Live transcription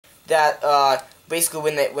that basically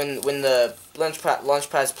when the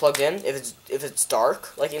launchpad is plugged in, if it's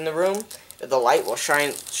dark like in the room, the light will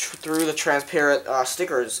shine through the transparent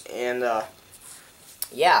stickers, and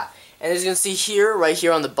yeah. And as you can see here, right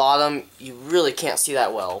here on the bottom, you really can't see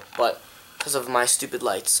that well, but because of my stupid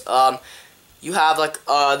lights. You have like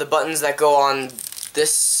the buttons that go on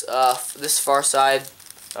this this far side,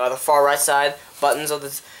 the far right side buttons of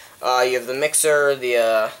this. You have the mixer,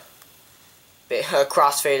 the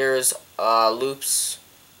crossfaders, loops,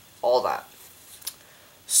 all that.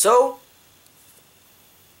 So,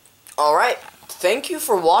 alright, thank you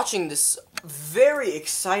for watching this very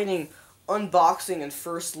exciting unboxing and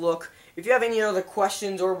first look. If you have any other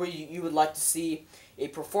questions, or you would like to see a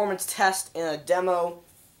performance test and a demo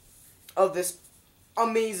of this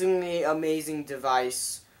amazingly amazing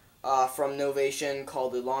device from Novation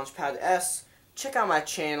called the Launchpad S, check out my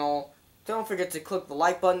channel. Don't forget to click the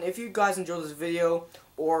like button if you guys enjoyed this video,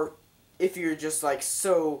 or if you're just like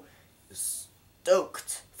so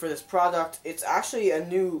stoked for this product. It's actually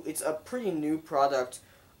it's a pretty new product.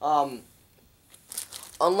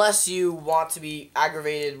 Unless you want to be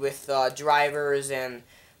aggravated with drivers and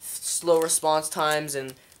slow response times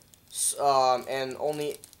and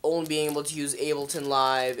only being able to use Ableton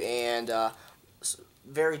Live and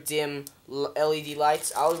very dim LED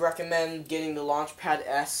lights, I would recommend getting the Launchpad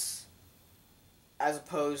S as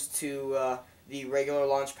opposed to the regular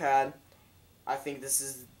Launchpad. I think this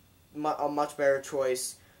is a much better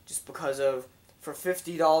choice, just because for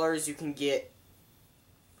 $50 you can get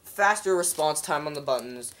faster response time on the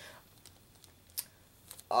buttons,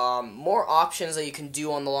 more options that you can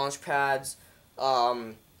do on the Launchpads,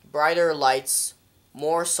 brighter lights,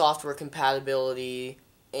 more software compatibility,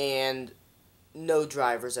 and no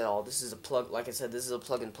drivers at all. This is a like I said, this is a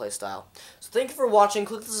plug-and-play style. So thank you for watching.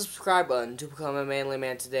 Click the subscribe button to become a manly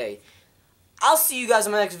man today. I'll see you guys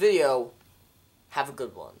in my next video. Have a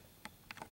good one.